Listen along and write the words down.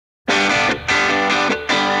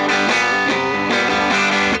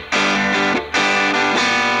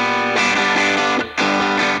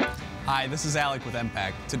is Alec with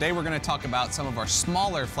ENPAC. Today we're going to talk about some of our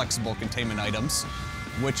smaller flexible containment items,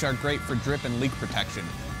 which are great for drip and leak protection.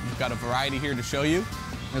 We've got a variety here to show you.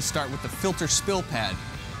 Let's start with the filter spill pad.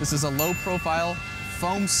 This is a low-profile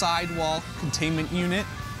foam sidewall containment unit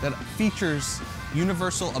that features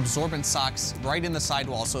universal absorbent socks right in the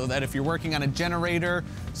sidewall, so that if you're working on a generator,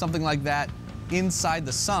 something like that, inside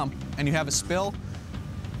the sump, and you have a spill,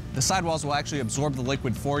 the sidewalls will actually absorb the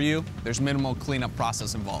liquid for you. There's minimal cleanup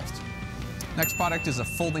process involved. Next product is a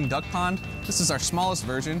folding duck pond. This is our smallest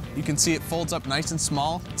version. You can see it folds up nice and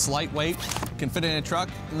small. It's lightweight, can fit in a truck,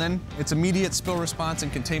 and then it's immediate spill response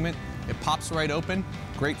and containment. It pops right open.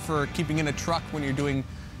 Great for keeping in a truck when you're doing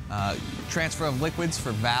transfer of liquids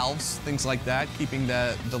for valves, things like that, keeping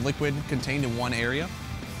the liquid contained in one area.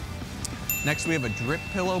 Next, we have a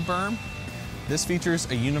Dripillow berm. This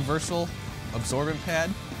features a universal absorbent pad.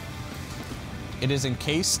 It is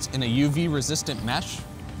encased in a UV-resistant mesh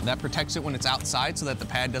that protects it when it's outside so that the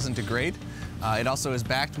pad doesn't degrade. It also is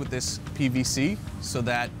backed with this PVC so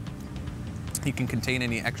that it can contain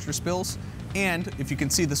any extra spills. And if you can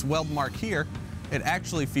see this weld mark here, it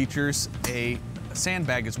actually features a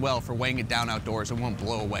sandbag as well for weighing it down outdoors. It won't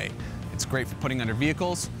blow away. It's great for putting under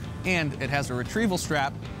vehicles, and it has a retrieval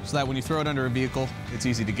strap so that when you throw it under a vehicle, it's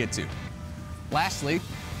easy to get to. Lastly,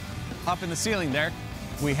 up in the ceiling there,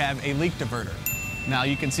 we have a leak diverter. Now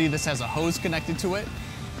you can see this has a hose connected to it.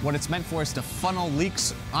 What it's meant for is to funnel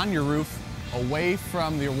leaks on your roof away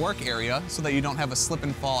from your work area so that you don't have a slip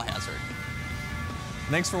and fall hazard.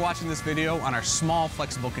 Thanks for watching this video on our small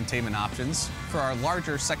flexible containment options. For our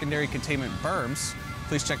larger secondary containment berms,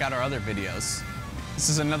 please check out our other videos. This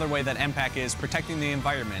is another way that ENPAC is protecting the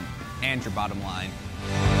environment and your bottom line.